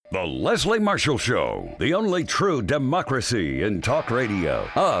The Leslie Marshall Show, the only true democracy in talk radio,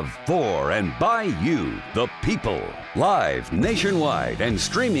 of, for, and by you, the people. Live nationwide and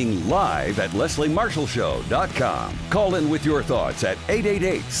streaming live at lesliemarshallshow.com. Call in with your thoughts at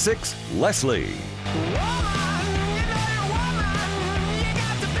 888-6-LESLIE.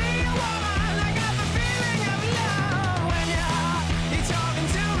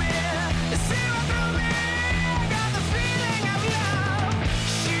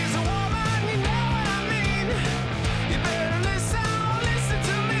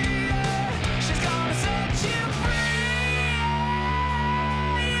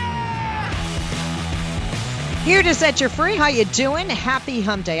 Here to set you free. How you doing? Happy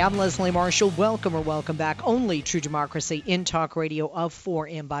Hump Day. I'm Leslie Marshall. Welcome or welcome back. Only true democracy in talk radio of, for,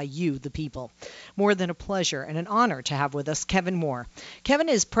 and by you, the people. More than a pleasure and an honor to have with us Kevin Moore. Kevin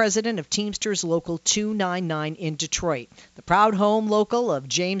is president of Teamsters Local 299 in Detroit, the proud home local of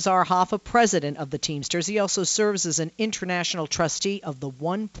James R. Hoffa, president of the Teamsters. He also serves as an international trustee of the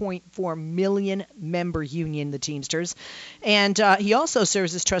 1.4 million member union, the Teamsters. And he also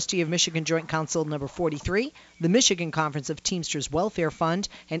serves as trustee of Michigan Joint Council number 43, the Michigan Conference of Teamsters Welfare Fund,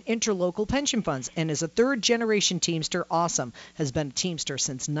 and interlocal pension funds, and is a third-generation Teamster. Awesome. Has been a Teamster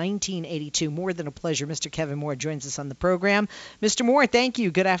since 1982. More than a pleasure. Mr. Kevin Moore joins us on the program. Mr. Moore, thank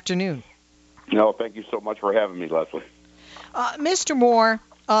you. Good afternoon. No, thank you so much for having me, Leslie. Mr. Moore,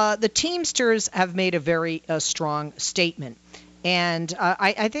 the Teamsters have made a very strong statement. And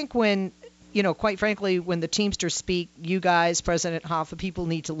I think when, quite frankly, when the Teamsters speak, you guys, President Hoffa, people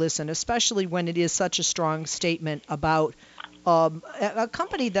need to listen, especially when it is such a strong statement about a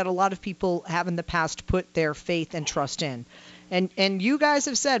company that a lot of people have in the past put their faith and trust in. And you guys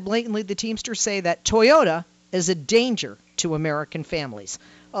have said blatantly, the Teamsters say that Toyota is a danger to American families.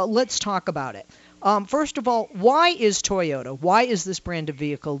 Let's talk about it. First of all, why is Toyota, why is this brand of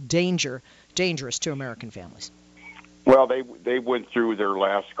vehicle dangerous to American families? Well, they went through their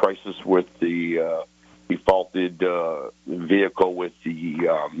last crisis with the defaulted vehicle with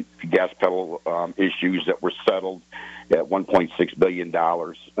the gas pedal issues that were settled at $1.6 billion.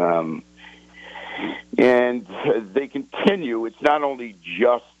 And they continue. It's not only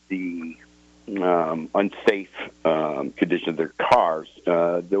just the unsafe condition of their cars.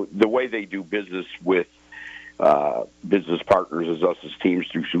 The way they do business with business partners is us as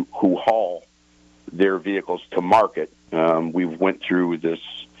Teamsters who haul their vehicles to market. We went through this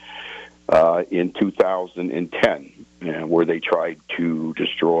in 2010, where they tried to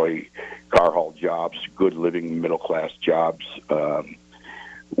destroy car haul jobs, good living middle-class jobs.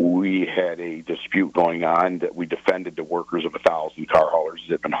 We had a dispute going on that we defended the workers of 1,000 car haulers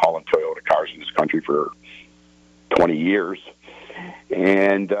that have been hauling Toyota cars in this country for 20 years.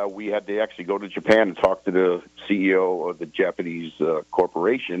 And we had to actually go to Japan and talk to the CEO of the Japanese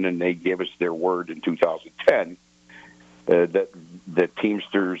corporation, and they gave us their word in 2010 that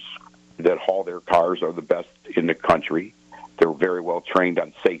Teamsters that haul their cars are the best in the country. They're very well trained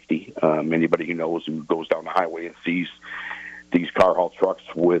on safety. Anybody who knows who goes down the highway and sees these car haul trucks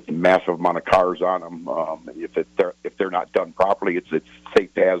with massive amount of cars on them, if they're not done properly, it's a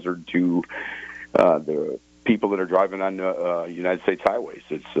safety hazard to the people that are driving on United States highways.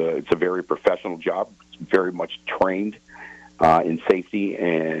 It's a very professional job. It's very much trained in safety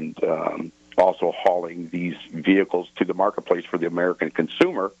and also hauling these vehicles to the marketplace for the American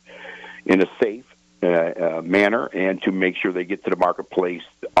consumer in a safe manner, and to make sure they get to the marketplace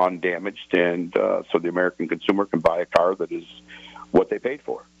undamaged, and so the American consumer can buy a car that is what they paid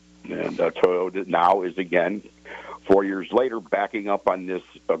for. And Toyota now is, again, 4 years later, backing up on this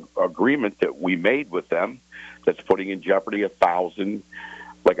agreement that we made with them that's putting in jeopardy 1,000,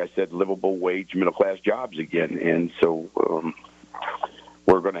 like I said, livable wage middle-class jobs again. And so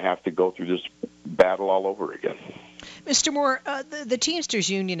we're going to have to go through this battle all over again. Mr. Moore, the Teamsters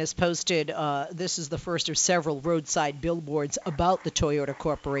Union has posted, this is the first of several roadside billboards about the Toyota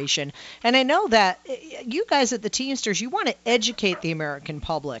Corporation. And I know that you guys at the Teamsters, you want to educate the American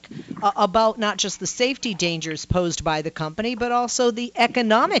public about not just the safety dangers posed by the company, but also the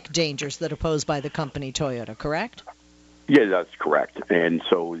economic dangers that are posed by the company Toyota, correct? Yeah, that's correct. And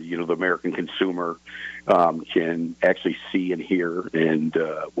so, the American consumer can actually see and hear and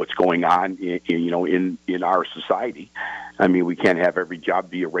what's going on in our society. I mean, we can't have every job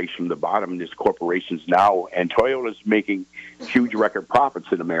be erased from the bottom. There's corporations now, and Toyota's making huge record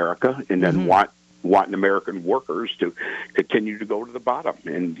profits in America, and then wanting American workers to continue to go to the bottom.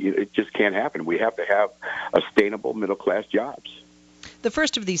 And it just can't happen. We have to have sustainable middle-class jobs. The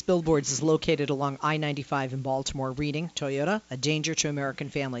first of these billboards is located along I-95 in Baltimore, reading, Toyota, a danger to American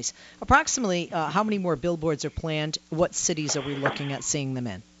families. Approximately how many more billboards are planned? What cities are we looking at seeing them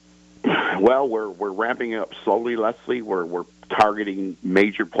in? Well, we're ramping up slowly, Leslie. We're targeting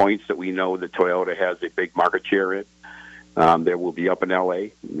major points that we know that Toyota has a big market share in. They will be up in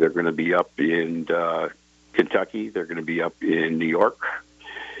L.A. They're going to be up in Kentucky. They're going to be up in New York.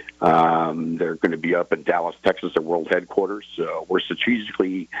 They're going to be up in Dallas, Texas, their world headquarters. We're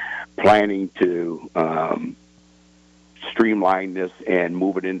strategically planning to streamline this and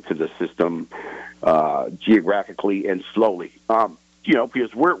move it into the system geographically and slowly.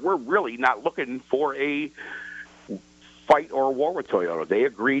 Because we're really not looking for a fight or a war with Toyota. They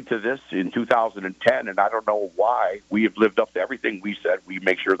agreed to this in 2010, and I don't know why. We have lived up to everything we said. We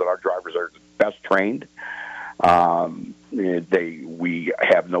make sure that our drivers are best trained. We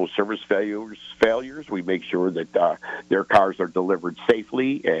have no service failures. We make sure that their cars are delivered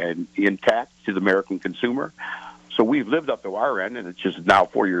safely and intact to the American consumer. So we've lived up to our end, and it's just now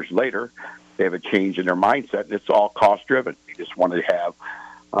 4 years later, they have a change in their mindset, and it's all cost-driven. They just want to have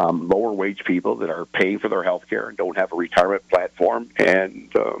lower-wage people that are paying for their health care and don't have a retirement platform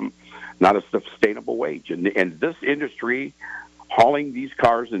and not a sustainable wage. And this industry, hauling these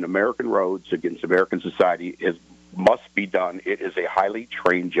cars in American roads against American society, must be done. It is a highly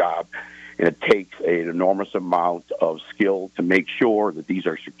trained job, and it takes an enormous amount of skill to make sure that these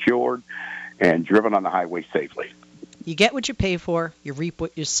are secured and driven on the highway safely. You get what you pay for, you reap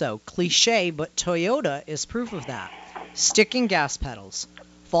what you sow. Cliche, but Toyota is proof of that. Sticking gas pedals,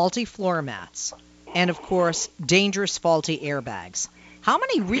 faulty floor mats, and of course, dangerous faulty airbags. How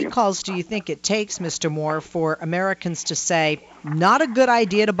many recalls do you think it takes, Mr. Moore, for Americans to say, not a good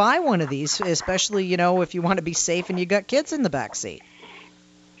idea to buy one of these, especially, if you want to be safe and you got kids in the back seat?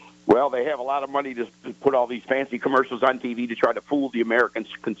 Well, they have a lot of money to put all these fancy commercials on TV to try to fool the American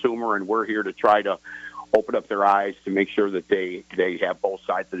consumer, and we're here to try to open up their eyes to make sure that they have both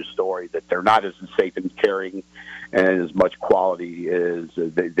sides of the story, that they're not as safe and caring and as much quality as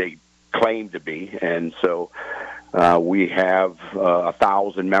they claim to be. And so we have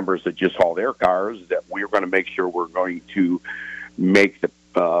 1,000 members that just haul their cars that we're going to make sure we're going to make the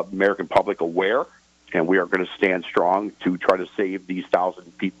American public aware, and we are going to stand strong to try to save these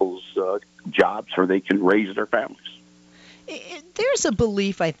 1,000 people's jobs so they can raise their families. There's a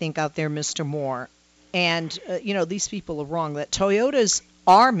belief, I think, out there, Mr. Moore, and, these people are wrong, that Toyotas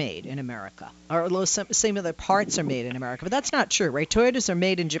are made in America, or some of the parts are made in America. But that's not true, right? Toyotas are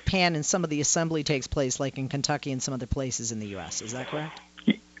made in Japan, and some of the assembly takes place, like in Kentucky and some other places in the U.S. Is that correct?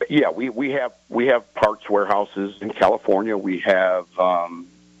 Yeah, we have parts warehouses in California. We have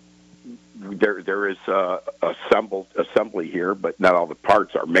there is assembly here, but not all the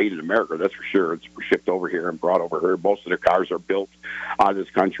parts are made in America. That's for sure. It's shipped over here and brought over here. Most of the cars are built out of this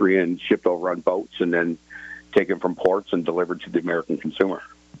country and shipped over on boats and then taken from ports and delivered to the American consumer.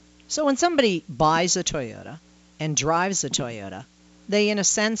 So when somebody buys a Toyota and drives a Toyota, they in a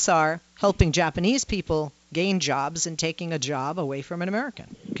sense are helping Japanese people gain jobs and taking a job away from an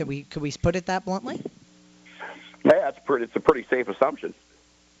American. Could we put it that bluntly? Yeah, it's a pretty safe assumption.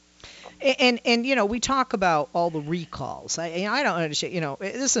 And we talk about all the recalls. I don't understand.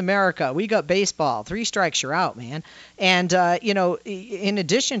 This is America. We got baseball. 3 strikes, you're out, man. And in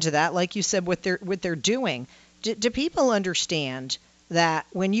addition to that, like you said, what they're doing, do people understand that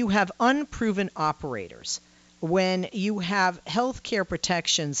when you have unproven operators, when you have health care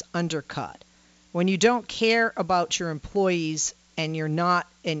protections undercut, when you don't care about your employees and you're not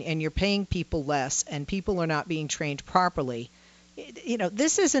and you're paying people less and people are not being trained properly?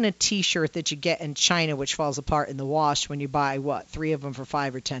 This isn't a T-shirt that you get in China which falls apart in the wash when you buy, 3 of them for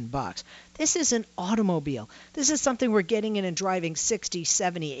 $5 or $10. This is an automobile. This is something we're getting in and driving 60,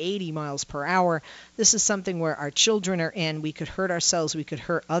 70, 80 miles per hour. This is something where our children are in. We could hurt ourselves. We could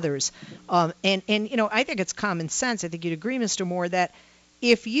hurt others. I think it's common sense. I think you'd agree, Mr. Moore, that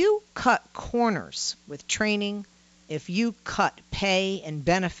if you cut corners with training, if you cut pay and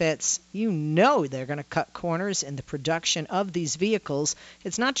benefits, they're going to cut corners in the production of these vehicles.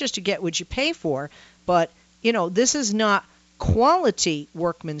 It's not just to get what you pay for, but, this is not quality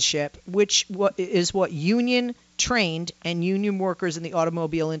workmanship, which is what union-trained and union workers in the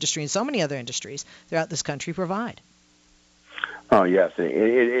automobile industry and so many other industries throughout this country provide. Oh, yes.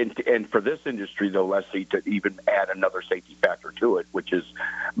 And for this industry, though, Leslie, to even add another safety factor to it, which is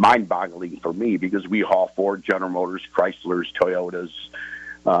mind-boggling for me, because we haul Ford, General Motors, Chryslers, Toyotas,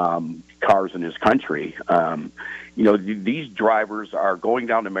 cars in this country. These drivers are going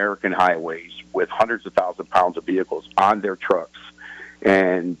down American highways with hundreds of thousands of pounds of vehicles on their trucks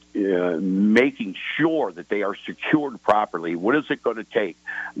and making sure that they are secured properly. What is it going to take?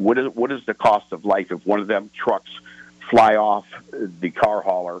 What is the cost of life if one of them trucks fly off the car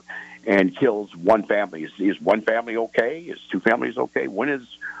hauler and kills one family? Is one family okay? Is 2 families okay? When is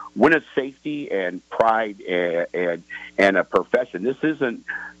one of safety and pride and a profession. This isn't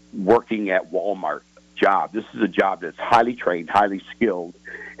working at Walmart job. This is a job that's highly trained, highly skilled,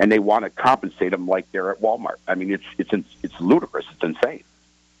 and they want to compensate them like they're at Walmart. I mean, it's ludicrous. It's insane.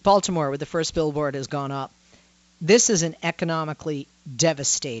 Baltimore, where the first billboard has gone up, this is an economically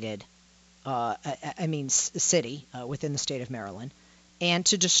devastated, city within the state of Maryland. And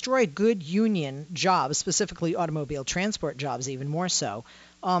to destroy good union jobs, specifically automobile transport jobs even more so,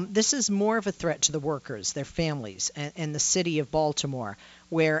 this is more of a threat to the workers, their families, and the city of Baltimore,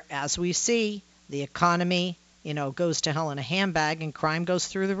 where, as we see, the economy, goes to hell in a handbag and crime goes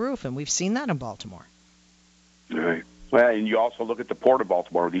through the roof. And we've seen that in Baltimore. Right. Well, and you also look at the port of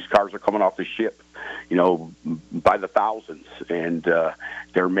Baltimore. These cars are coming off the ship, by the thousands, and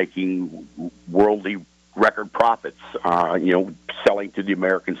they're making worldly record profits, selling to the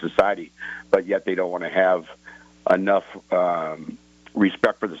American society. But yet they don't want to have enough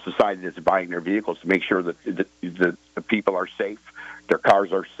respect for the society that's buying their vehicles to make sure that the people are safe, their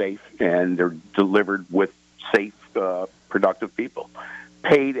cars are safe, and they're delivered with safe, productive people,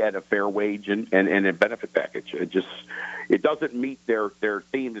 paid at a fair wage and a benefit package. It doesn't meet their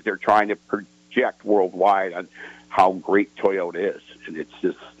theme that they're trying to project worldwide on how great Toyota is, and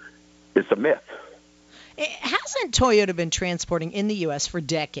it's a myth. Hasn't Toyota been transporting in the U.S. for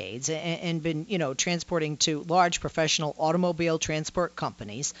decades and been, transporting to large professional automobile transport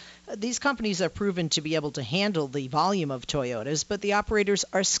companies? These companies have proven to be able to handle the volume of Toyotas, but the operators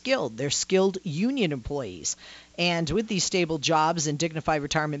are skilled. They're skilled union employees. And with these stable jobs and dignified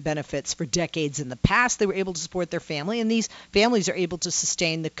retirement benefits for decades in the past, they were able to support their family, and these families are able to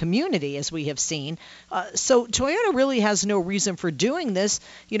sustain the community, as we have seen. So Toyota really has no reason for doing this,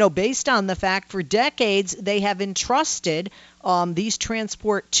 based on the fact for decades they have entrusted these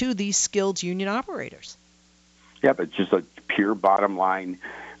transport to these skilled union operators. Yeah, but just a pure bottom line.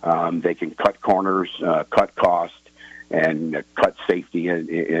 They can cut corners, cut costs, and cut safety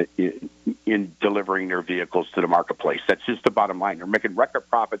in delivering their vehicles to the marketplace. That's just the bottom line. They're making record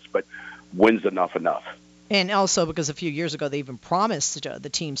profits, but when's enough? And also because a few years ago they even promised the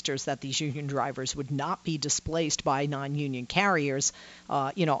Teamsters that these union drivers would not be displaced by non-union carriers.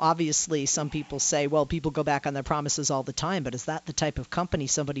 Obviously some people say, well, people go back on their promises all the time, but is that the type of company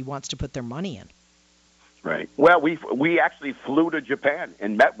somebody wants to put their money in? Right. Well, we actually flew to Japan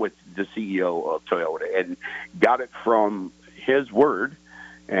and met with the CEO of Toyota and got it from his word,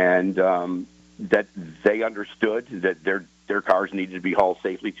 and that they understood that their cars needed to be hauled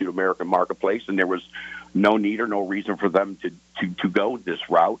safely to the American marketplace, and there was no need or no reason for them to go this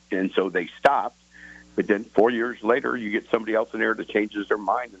route, and so they stopped. But then 4 years later, you get somebody else in there that changes their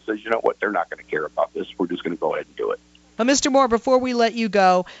mind and says, you know what, they're not going to care about this. We're just going to go ahead and do it. Mr. Moore, before we let you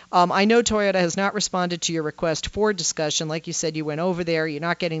go, I know Toyota has not responded to your request for discussion. Like you said, you went over there. You're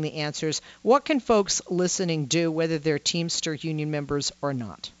not getting the answers. What can folks listening do, whether they're Teamster union members or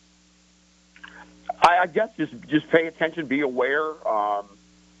not? I guess just pay attention, be aware.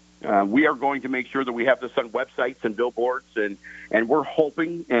 We are going to make sure that we have this on websites and billboards, and we're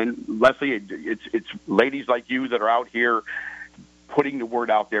hoping, and Leslie, it's ladies like you that are out here putting the word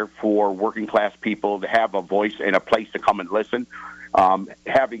out there for working class people to have a voice and a place to come and listen.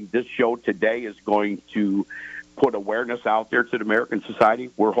 Having this show today is going to put awareness out there to the American society.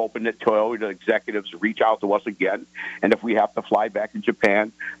 We're hoping that Toyota executives reach out to us again, and if we have to fly back to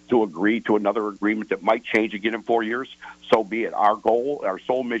Japan to agree to another agreement that might change again in 4 years, so be it. Our goal, our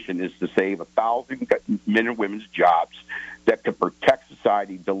sole mission is to save 1,000 men and women's jobs that could protect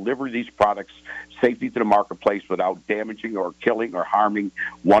society, deliver these products safely to the marketplace without damaging or killing or harming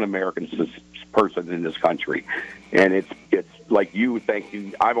one American person in this country. And it's like you, thank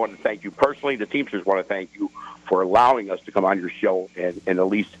you. I want to thank you personally. The Teamsters want to thank you for allowing us to come on your show and at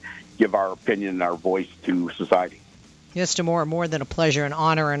least give our opinion and our voice to society. Mr. Moore, more than a pleasure and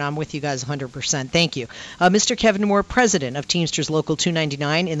honor, and I'm with you guys 100%. Thank you. Mr. Kevin Moore, president of Teamsters Local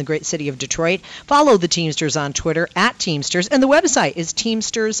 299 in the great city of Detroit. Follow the Teamsters on Twitter, @Teamsters, and the website is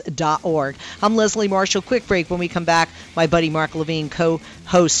teamsters.org. I'm Leslie Marshall. Quick break. When we come back, my buddy Mark Levine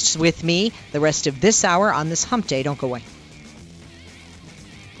co-hosts with me the rest of this hour on this hump day. Don't go away.